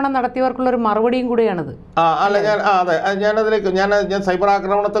ആക്രമണം നടത്തിയവർക്കുള്ള ഒരു മറുപടിയും കൂടിയാണത്. അല്ല, ഞാനതിലേക്ക് ഞാൻ സൈബർ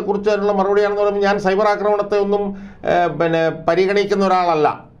ആക്രമണത്തെക്കുറിച്ചുള്ള മറുപടിയാണെന്ന് പറയുമ്പോൾ ഞാൻ സൈബർ ആക്രമണത്തെ ഒന്നും പിന്നെ പരിഗണിക്കുന്ന ഒരാളല്ല.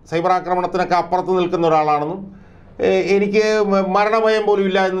 സൈബർ ആക്രമണത്തിനൊക്കെ അപ്പുറത്ത് നിൽക്കുന്ന ഒരാളാണെന്നും എനിക്ക് മരണഭയം പോലും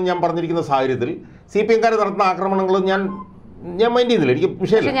ഇല്ല എന്നും ഞാൻ പറഞ്ഞിരിക്കുന്ന സാഹചര്യത്തിൽ CPM-കാർ നടത്തുന്ന ആക്രമണങ്ങളും ഞാൻ മൈൻഡ് ചെയ്യുന്നില്ല. എനിക്ക്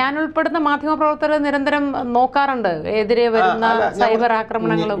വിഷയമില്ല. ഞാൻ ഉൾപ്പെടുന്ന മാധ്യമപ്രവർത്തകർ നിരന്തരം നോക്കാറുണ്ട് എതിരെ വരുന്ന സൈബർ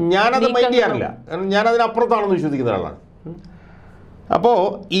ആക്രമണങ്ങളും. ഞാനത് മൈൻഡ് ചെയ്യാറില്ല. ഞാനതിനപ്പുറത്താണെന്ന് വിശ്വസിക്കുന്ന ആളാണ്. അപ്പോൾ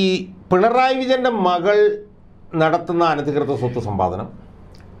ഈ പിണറായി വിജയൻ്റെ മകൾ നടത്തുന്ന അനധികൃത സ്വത്ത് സമ്പാദനം,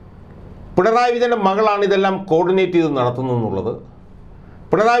 പിണറായി വിജയൻ്റെ മകളാണ് ഇതെല്ലാം കോർഡിനേറ്റ് ചെയ്ത് നടത്തുന്നു എന്നുള്ളത്,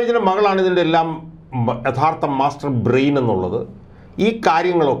 പിണറായി വിജയൻ്റെ മകളാണ് ഇതിൻ്റെ എല്ലാം യഥാർത്ഥ മാസ്റ്റർ ബ്രെയിൻ എന്നുള്ളത്, ഈ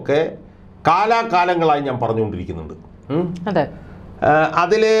കാര്യങ്ങളൊക്കെ കാലാകാലങ്ങളായി ഞാൻ പറഞ്ഞുകൊണ്ടിരിക്കുന്നുണ്ട്.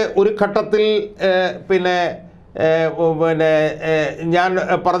 അതിൽ ഒരു ഘട്ടത്തിൽ പിന്നെ ഞാൻ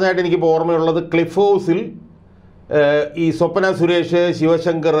പറഞ്ഞതായിട്ട് എനിക്കിപ്പോൾ ഓർമ്മയുള്ളത്, ക്ലിഫ് ഹൗസിൽ ഈ സ്വപ്ന സുരേഷ്,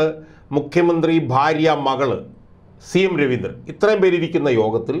 ശിവശങ്കർ, മുഖ്യമന്ത്രി, ഭാര്യ, മകള്, CM രവീന്ദ്രൻ, ഇത്രയും പേരിരിക്കുന്ന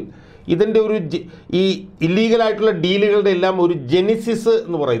യോഗത്തിൽ ഇതിൻ്റെ ഒരു ഈ ഇല്ലീഗലായിട്ടുള്ള ഡീലുകളുടെ എല്ലാം ഒരു ജെനിസിസ്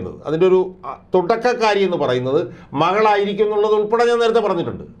എന്ന് പറയുന്നത്, അതിൻ്റെ ഒരു തുടക്കക്കാരി എന്ന് പറയുന്നത് മകളായിരിക്കും എന്നുള്ളത് ഉൾപ്പെടെ ഞാൻ നേരത്തെ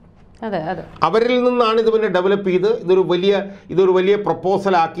പറഞ്ഞിട്ടുണ്ട്. അവരിൽ നിന്നാണ് ഇത് പിന്നെ ഡെവലപ്പ് ചെയ്ത് ഇതൊരു വലിയ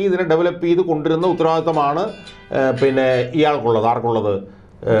പ്രപ്പോസലാക്കി ഇതിനെ ഡെവലപ്പ് ചെയ്ത് കൊണ്ടുവരുന്ന ഉത്തരവാദിത്തമാണ് പിന്നെ ഇയാൾക്കുള്ളത്. ആർക്കുള്ളത്?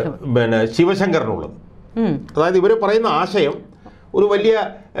 പിന്നെ ശിവശങ്കറിനുള്ളത്. അതായത് ഇവർ പറയുന്ന ആശയം ഒരു വലിയ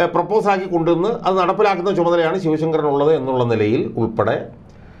പ്രപ്പോസലാക്കി കൊണ്ടുവന്ന് അത് നടപ്പിലാക്കുന്ന ചുമതലയാണ് ശിവശങ്കറിനുള്ളത് എന്നുള്ള നിലയിൽ ഉൾപ്പെടെ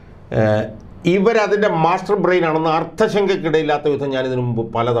ഇവരതിൻ്റെ മാസ്റ്റർ ബ്രെയിൻ ആണെന്ന് അർത്ഥശങ്കയ്ക്കിടയില്ലാത്ത വിധം ഞാൻ ഇതിനു മുമ്പ്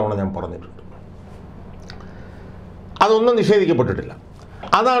പലതവണ ഞാൻ പറഞ്ഞിട്ടുണ്ട്. അതൊന്നും നിഷേധിക്കപ്പെട്ടിട്ടില്ല.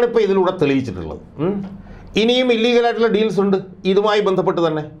 അതാണിപ്പോൾ ഇതിലൂടെ തെളിയിച്ചിട്ടുള്ളത്. ഇനിയും ഇല്ലീഗലായിട്ടുള്ള ഡീൽസ് ഉണ്ട് ഇതുമായി ബന്ധപ്പെട്ട്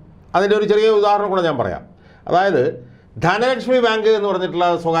തന്നെ. അതിൻ്റെ ഒരു ചെറിയ ഉദാഹരണം കൂടെ ഞാൻ പറയാം. അതായത് ധനലക്ഷ്മി ബാങ്ക് എന്ന് പറഞ്ഞിട്ടുള്ള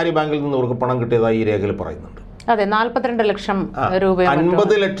സ്വകാര്യ ബാങ്കിൽ നിന്ന് ഇവർക്ക് പണം കിട്ടിയതായി ഈ രേഖയിൽ പറയുന്നുണ്ട്. അതെ, 42 ലക്ഷം രൂപ,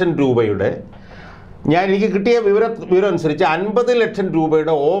 50 ലക്ഷം രൂപയുടെ, എനിക്ക് കിട്ടിയ വിവരം അനുസരിച്ച് 50 ലക്ഷം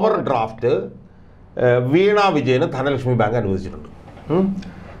രൂപയുടെ ഓവർ ഡ്രാഫ്റ്റ് വീണ വിജയന് ധനലക്ഷ്മി ബാങ്ക് അനുവദിച്ചിട്ടുണ്ട്.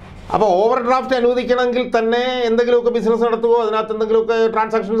 അപ്പോൾ ഓവർ ഡ്രാഫ്റ്റ് അനുവദിക്കണമെങ്കിൽ തന്നെ എന്തെങ്കിലുമൊക്കെ ബിസിനസ് നടത്തുകയോ അതിനകത്ത് എന്തെങ്കിലുമൊക്കെ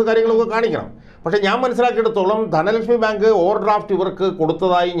ട്രാൻസാക്ഷൻസ് കാര്യങ്ങളൊക്കെ കാണിക്കണം. പക്ഷേ ഞാൻ മനസ്സിലാക്കിയിടത്തോളം ധനലക്ഷ്മി ബാങ്ക് ഓവർ ഡ്രാഫ്റ്റ് ഇവർക്ക്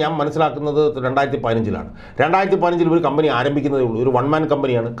കൊടുത്തതായി ഞാൻ മനസ്സിലാക്കുന്നത് 2015-ലാണ്. 2015 ഒരു കമ്പനി ആരംഭിക്കുന്നതേ ഉള്ളൂ. ഒരു 1 മാൻ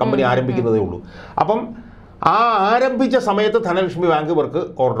കമ്പനിയാണ്. കമ്പനി ആരംഭിക്കുന്നതേ ഉള്ളൂ. അപ്പം ആ ആരംഭിച്ച സമയത്ത് ധനലക്ഷ്മി ബാങ്ക് ഇവർക്ക്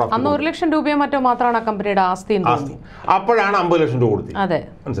ഓവർ ഡ്രാഫ്റ്റ് 1 ലക്ഷം രൂപയോ മറ്റോ മാത്രമാണ് ആ കമ്പനിയുടെ ആസ്തി. അപ്പോഴാണ് 50 ലക്ഷം രൂപ കൊടുത്തത്. അതെ,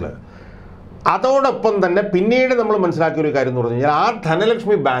 മനസ്സിലായോ? അതോടൊപ്പം തന്നെ പിന്നീട് നമ്മൾ മനസ്സിലാക്കിയ ഒരു കാര്യം എന്ന് പറഞ്ഞു കഴിഞ്ഞാൽ, ആ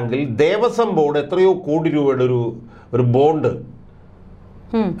ധനലക്ഷ്മി ബാങ്കിൽ ദേവസ്വം ബോർഡ് എത്രയോ കോടി രൂപയുടെ ഒരു ബോണ്ട്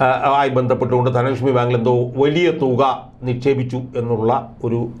ആയി ബന്ധപ്പെട്ടുകൊണ്ട് ധനലക്ഷ്മി ബാങ്കിൽ എന്തോ വലിയ തുക നിക്ഷേപിച്ചു എന്നുള്ള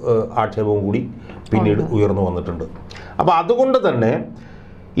ഒരു ആക്ഷേപവും കൂടി പിന്നീട് ഉയർന്നു വന്നിട്ടുണ്ട്. അപ്പോൾ അതുകൊണ്ട് തന്നെ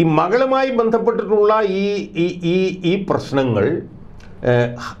ഈ മകളുമായി ബന്ധപ്പെട്ടിട്ടുള്ള ഈ പ്രശ്നങ്ങൾ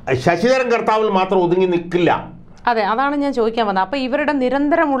ശശിധരൻ കർത്താവിൽ മാത്രം ഒതുങ്ങി നിൽക്കില്ല. അതെ, അതാണ് ഞാൻ ചോദിക്കാൻ വന്നത്. അപ്പോൾ ഇവരുടെ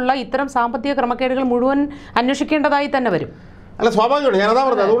നിരന്തരമുള്ള ഇത്തരം സാമ്പത്തിക ക്രമക്കേടുകൾ മുഴുവൻ അന്വേഷിക്കേണ്ടതായി തന്നെ വരും. അല്ല, സ്വാഭാവികമാണ്. ഞാനതാ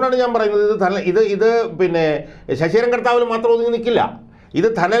പറഞ്ഞത്. അതുകൊണ്ടാണ് ഞാൻ പറയുന്നത് ഇത് പിന്നെ ശശിധരൻ കർത്താവിൽ മാത്രം ഒതുങ്ങി നിൽക്കില്ല. ഇത്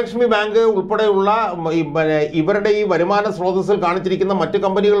ധനലക്ഷ്മി ബാങ്ക് ഉൾപ്പെടെയുള്ള ഇവരുടെ ഈ വരുമാന സ്രോതസ്സിൽ കാണിച്ചിരിക്കുന്ന മറ്റ്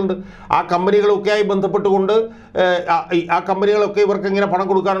കമ്പനികളുണ്ട്. ആ കമ്പനികളൊക്കെയായി ബന്ധപ്പെട്ടുകൊണ്ട് ആ കമ്പനികളൊക്കെ ഇവർക്ക് എങ്ങനെ പണം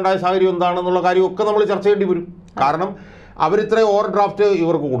കൊടുക്കാനുണ്ടായ സാഹചര്യം എന്താണെന്നുള്ള കാര്യമൊക്കെ നമ്മൾ ചർച്ച ചെയ്യേണ്ടി വരും. കാരണം അവരിത്രയും ഓവർ ഡ്രാഫ്റ്റ്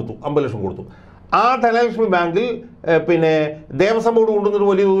ഇവർക്ക് കൊടുത്തു, 50 ലക്ഷം കൊടുത്തു. ആ ധനലക്ഷ്മി ബാങ്കിൽ പിന്നെ ദേവസ്വം ബോർഡ് കൊണ്ടുവന്നൊരു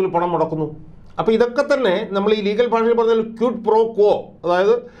വലിയ തോതിൽ പണം മുടക്കുന്നു. അപ്പോൾ ഇതൊക്കെ തന്നെ നമ്മൾ ഈ ലീഗൽ ഭാഷയിൽ പറഞ്ഞാൽ ക്യൂട്ട് പ്രോ ക്വോ,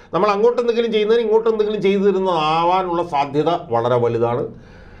 അതായത് നമ്മൾ അങ്ങോട്ട് എന്തെങ്കിലും ചെയ്യുന്നതിന് ഇങ്ങോട്ട് എന്തെങ്കിലും ചെയ്തു തരുന്നതാവാനുള്ള സാധ്യത വളരെ വലുതാണ്.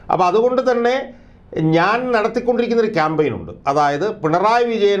 അപ്പോൾ അതുകൊണ്ട് തന്നെ ഞാൻ നടത്തിക്കൊണ്ടിരിക്കുന്നൊരു ക്യാമ്പയിനുണ്ട്. അതായത് പിണറായി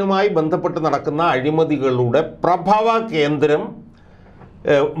വിജയനുമായി ബന്ധപ്പെട്ട് നടക്കുന്ന അഴിമതികളുടെ പ്രഭവ കേന്ദ്രം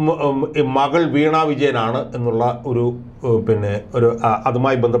മകൾ വീണ വിജയനാണ് എന്നുള്ള ഒരു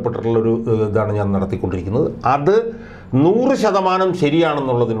അതുമായി ബന്ധപ്പെട്ടിട്ടുള്ളൊരു ഇതാണ് ഞാൻ നടത്തിക്കൊണ്ടിരിക്കുന്നത്. അത് 100%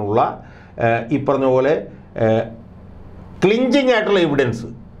 ശരിയാണെന്നുള്ളതിനുള്ള ഈ പറഞ്ഞ പോലെ ക്ലിഞ്ചിങ് ആയിട്ടുള്ള എവിഡൻസ്,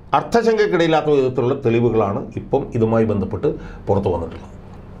 അർത്ഥശങ്കയ്ക്കിടയില്ലാത്ത വിധത്തിലുള്ള തെളിവുകളാണ് ഇപ്പം ഇതുമായി ബന്ധപ്പെട്ട് പുറത്തു വന്നിട്ടുള്ളത്.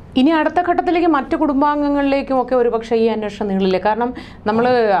 ഇനി അടുത്ത ഘട്ടത്തിലേക്ക് മറ്റു കുടുംബാംഗങ്ങളിലേക്കും ഒക്കെ ഒരുപക്ഷെ ഈ അന്വേഷണം നീളില്ലേ? കാരണം നമ്മൾ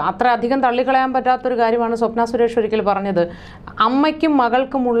അത്ര അധികം തള്ളിക്കളയാൻ പറ്റാത്തൊരു കാര്യമാണ് സ്വപ്ന സുരേഷ് ഒരിക്കൽ പറഞ്ഞത്. അമ്മയ്ക്കും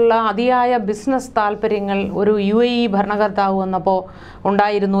മകൾക്കുമുള്ള അതിയായ ബിസിനസ് താല്പര്യങ്ങൾ ഒരു UAE ഭരണകർത്താവ് വന്നപ്പോൾ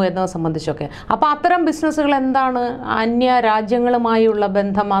ഉണ്ടായിരുന്നു എന്നത് സംബന്ധിച്ചൊക്കെ. അപ്പോൾ അത്തരം ബിസിനസ്സുകൾ എന്താണ്, അന്യ രാജ്യങ്ങളുമായുള്ള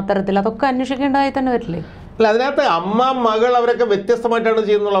ബന്ധം, അത്തരത്തിൽ അതൊക്കെ അന്വേഷിക്കേണ്ടതായി തന്നെ വരില്ലേ? അല്ല, അതിനകത്ത് അമ്മ മകൾ അവരൊക്കെ വ്യത്യസ്തമായിട്ടാണ്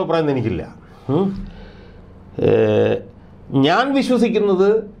ചെയ്യുന്നുള്ള അഭിപ്രായം എനിക്കില്ല. ഞാൻ വിശ്വസിക്കുന്നത്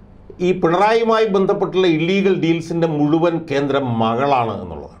ഈ പിണറായിയുമായി ബന്ധപ്പെട്ടുള്ള ഇല്ലീഗൽ ഡീൽസിൻ്റെ മുഴുവൻ കേന്ദ്രം മകളാണ്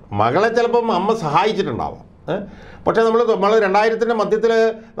എന്നുള്ളതാണ്. മകളെ ചിലപ്പം അമ്മ സഹായിച്ചിട്ടുണ്ടാവാം. പക്ഷേ നമ്മൾ 2000-ന്റെ മധ്യത്തിൽ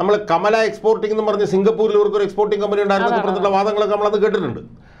നമ്മൾ കമല എക്സ്പോർട്ടിംഗ് എന്ന് പറഞ്ഞ് സിംഗപ്പൂരിൽ ഇവർക്കൊരു എക്സ്പോർട്ടിംഗ് കമ്പനി ഉണ്ടായിരുന്നതിനെ കുറിച്ചുള്ള വാദങ്ങളൊക്കെ നമ്മളത് കേട്ടിട്ടുണ്ട്.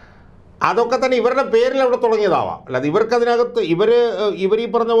 അതൊക്കെ തന്നെ ഇവരുടെ പേരിൽ അവിടെ തുടങ്ങിയതാവാം. അല്ലാതെ ഇവർക്കതിനകത്ത് ഇവർ ഈ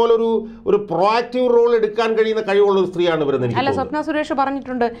പറഞ്ഞ പോലെ ഒരു പ്രൊആക്റ്റീവ് റോൾ എടുക്കാൻ കഴിയുന്ന കഴിവുള്ള ഒരു സ്ത്രീയാണ് ഇവരെന്ന്. അല്ല, സ്വപ്ന സുരേഷ്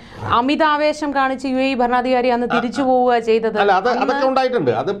പറഞ്ഞിട്ടുണ്ട് അമിതാവേശം കാണിച്ച് UAE ഭരണാധികാരി അന്ന് തിരിച്ചു പോവുക ചെയ്തത്. അല്ല, അതൊക്കെ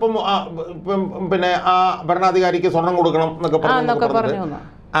ഉണ്ടായിട്ടുണ്ട്. അതിപ്പം പിന്നെ ആ ഭരണാധികാരിക്ക് സ്വർണം കൊടുക്കണം എന്നൊക്കെ പറഞ്ഞു.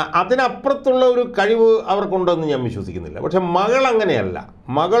 അതിനപ്പുറത്തുള്ള ഒരു കഴിവ് അവർക്കുണ്ടെന്ന് ഞാൻ വിശ്വസിക്കുന്നില്ല. പക്ഷെ മകൾ അങ്ങനെയല്ല.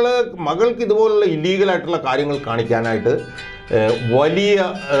 മകൾക്ക് ഇതുപോലുള്ള ഇല്ലീഗലായിട്ടുള്ള കാര്യങ്ങൾ കാണിക്കാനായിട്ട് വലിയ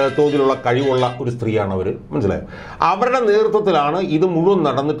തോതിലുള്ള കഴിവുള്ള ഒരു സ്ത്രീയാണ് അവർ. മനസ്സിലായോ? അവരുടെ നേതൃത്വത്തിലാണ് ഇത് മുഴുവൻ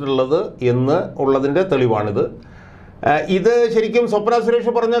നടന്നിട്ടുള്ളത് എന്ന് ഉള്ളതിൻ്റെ തെളിവാണിത്. ഇത് ശരിക്കും സ്വപ്ന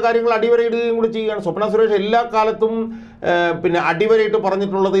സുരേഷ് പറഞ്ഞ കാര്യങ്ങൾ അടിവരയിടുകയും കൂടി ചെയ്യുകയാണ്. സ്വപ്ന സുരേഷ് എല്ലാ കാലത്തും പിന്നെ അടിവരയിട്ട്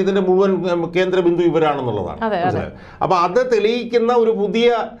പറഞ്ഞിട്ടുള്ളത് ഇതിൻ്റെ മുഴുവൻ കേന്ദ്രബിന്ദു ഇവരാണെന്നുള്ളതാണ്. മനസ്സിലായോ? അപ്പോൾ അത് തെളിയിക്കുന്ന ഒരു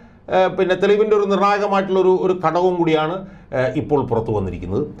പുതിയ തെളിവിൻ്റെ ഒരു നിർണായകമായിട്ടുള്ള ഒരു ഘടകവും കൂടിയാണ് ഇപ്പോൾ പുറത്തു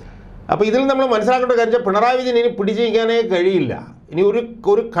വന്നിരിക്കുന്നത്. അപ്പോൾ ഇതിൽ നമ്മൾ മനസ്സിലാക്കേണ്ട കാര്യം, പിണറായി വിജയൻ ഇനി പിടിച്ചിരിക്കാനേ കഴിയില്ല. ഇനി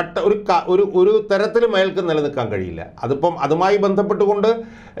ഒരു തരത്തിലും അയാൾക്ക് നിലനിൽക്കാൻ കഴിയില്ല. അതിപ്പം അതുമായി ബന്ധപ്പെട്ടുകൊണ്ട്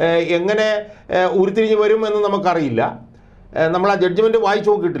എങ്ങനെ ഉരുത്തിരിഞ്ഞ് വരും എന്ന് നമുക്കറിയില്ല. നമ്മൾ ആ ജഡ്ജ്മെൻറ്റ്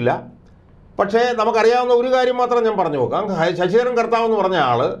വായിച്ചു നോക്കിയിട്ടില്ല. പക്ഷേ നമുക്കറിയാവുന്ന ഒരു കാര്യം മാത്രം ഞാൻ പറഞ്ഞു നോക്കാം. ശശിധരൻ കർത്താവ് എന്ന് പറഞ്ഞ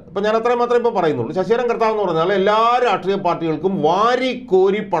ആൾ, ഇപ്പം ഞാൻ അത്രയും മാത്രമേ ഇപ്പോൾ പറയുന്നുള്ളൂ. ശശിധരൻ കർത്താവ് എന്ന് പറഞ്ഞാൽ എല്ലാ രാഷ്ട്രീയ പാർട്ടികൾക്കും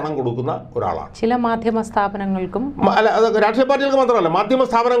വാരിക്കോരി പണം കൊടുക്കുന്ന ഒരാളാണ്. ചില മാധ്യമ സ്ഥാപനങ്ങൾക്കും, അല്ല, അത് രാഷ്ട്രീയ പാർട്ടികൾക്ക് മാത്രമല്ല, മാധ്യമ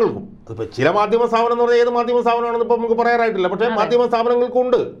സ്ഥാപനങ്ങൾക്കും. അതിപ്പോൾ ചില മാധ്യമ സ്ഥാപനം എന്ന് പറഞ്ഞാൽ ഏത് മാധ്യമ സ്ഥാപനമാണെന്ന് ഇപ്പോൾ നമുക്ക് പറയാറായിട്ടില്ല. പക്ഷേ മാധ്യമ സ്ഥാപനങ്ങൾക്കും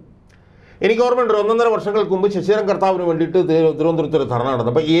ഉണ്ട്. എനിക്ക് ഓർമ്മയുണ്ട് 1.5 വർഷങ്ങൾക്ക് മുമ്പ് ശശിധരൻ കർത്താവിന് വേണ്ടിയിട്ട് തിരുവനന്തപുരത്ത് ഒരു ധർണ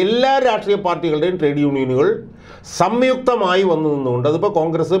നടന്നപ്പോൾ എല്ലാ രാഷ്ട്രീയ പാർട്ടികളുടെയും ട്രേഡ് യൂണിയനുകൾ സംയുക്തമായി വന്നു നിന്നുകൊണ്ട്, അതിപ്പോൾ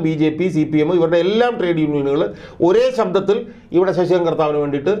കോൺഗ്രസ്, BJP, CPM ഇവരുടെ എല്ലാം ട്രേഡ് യൂണിയനുകൾ ഒരേ ശബ്ദത്തിൽ ഇവിടെ ശശിധരൻ കർത്താവിന്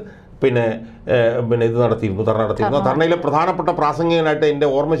വേണ്ടിയിട്ട് പിന്നെ ഇത് നടത്തിയിരുന്നു, ധർണ നടത്തിയിരുന്നു. ധർണയിലെ പ്രധാനപ്പെട്ട പ്രാസംഗികനായിട്ട് എൻ്റെ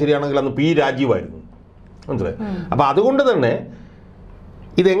ഓർമ്മ ശരിയാണെങ്കിൽ അന്ന് P. രാജീവായിരുന്നു, മനസ്സിലായി. അപ്പോൾ അതുകൊണ്ട് തന്നെ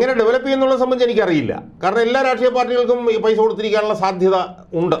ഇതെങ്ങനെ ഡെവലപ്പ് ചെയ്യുന്നുള്ള സംബന്ധിച്ച് എനിക്കറിയില്ല. കാരണം എല്ലാ രാഷ്ട്രീയ പാർട്ടികൾക്കും ഈ പൈസ കൊടുത്തിരിക്കാനുള്ള സാധ്യത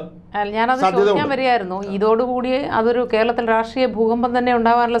ഉണ്ട്. ഞാനത് ചോദിക്കാൻ വരികയായിരുന്നു, ഇതോടുകൂടി അതൊരു കേരളത്തിൽ രാഷ്ട്രീയ ഭൂകമ്പം തന്നെ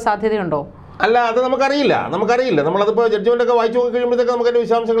ഉണ്ടാവാനുള്ള സാധ്യതയുണ്ടോ? അല്ല, അത് നമുക്കറിയില്ല. നമ്മളതിപ്പോൾ ജഡ്ജ്മെൻ്റൊക്കെ വായിച്ചു നോക്കി കഴിയുമ്പോഴത്തേക്ക് നമുക്ക് അതിൻ്റെ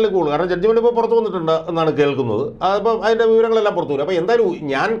വിശദാംശങ്ങളിൽ കൂടും. കാരണം ജഡ്ജ്മെൻ്റ് ഇപ്പോൾ പുറത്തു വന്നിട്ടുണ്ട് എന്നാണ് കേൾക്കുന്നത്. അതിപ്പോൾ അതിൻ്റെ വിവരങ്ങളെല്ലാം പുറത്തു വരും. അപ്പോൾ എന്തായാലും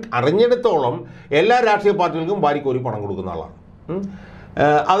ഞാൻ അറിഞ്ഞെടുത്തോളം എല്ലാ രാഷ്ട്രീയ പാർട്ടികൾക്കും വാരിക്കോരി പണം കൊടുക്കുന്ന ആളാണ്.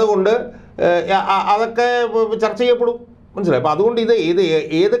 അതുകൊണ്ട് അതൊക്കെ ചർച്ച ചെയ്യപ്പെടും, മനസ്സിലായി. അപ്പോൾ അതുകൊണ്ട് ഇത്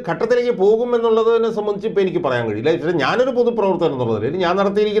ഏത് ഘട്ടത്തിലേക്ക് പോകും എന്നുള്ളതിനെ സംബന്ധിച്ച് ഇപ്പോൾ എനിക്ക് പറയാൻ കഴിയില്ല. പക്ഷേ ഞാനൊരു പൊതുപ്രവർത്തകൻ എന്നുള്ള നിലയിൽ ഞാൻ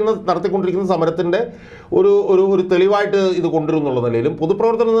നടത്തിക്കൊണ്ടിരിക്കുന്ന സമരത്തിൻ്റെ ഒരു തെളിവായിട്ട് ഇത് കൊണ്ടുവരും എന്നുള്ള നിലയിലും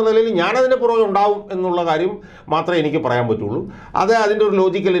പൊതുപ്രവർത്തനം എന്ന നിലയിൽ ഞാനതിൻ്റെ പുറകെ ഉണ്ടാവും എന്നുള്ള കാര്യം മാത്രമേ എനിക്ക് പറയാൻ പറ്റുള്ളൂ. അത് അതിൻ്റെ ഒരു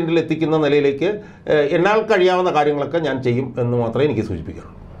ലോജിക്കൽ എൻഡിൽ എത്തിക്കുന്ന നിലയിലേക്ക് എന്നാൽ കഴിയാവുന്ന കാര്യങ്ങളൊക്കെ ഞാൻ ചെയ്യും എന്ന് മാത്രമേ എനിക്ക്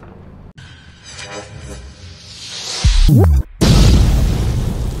സൂചിപ്പിക്കാറുള്ളൂ.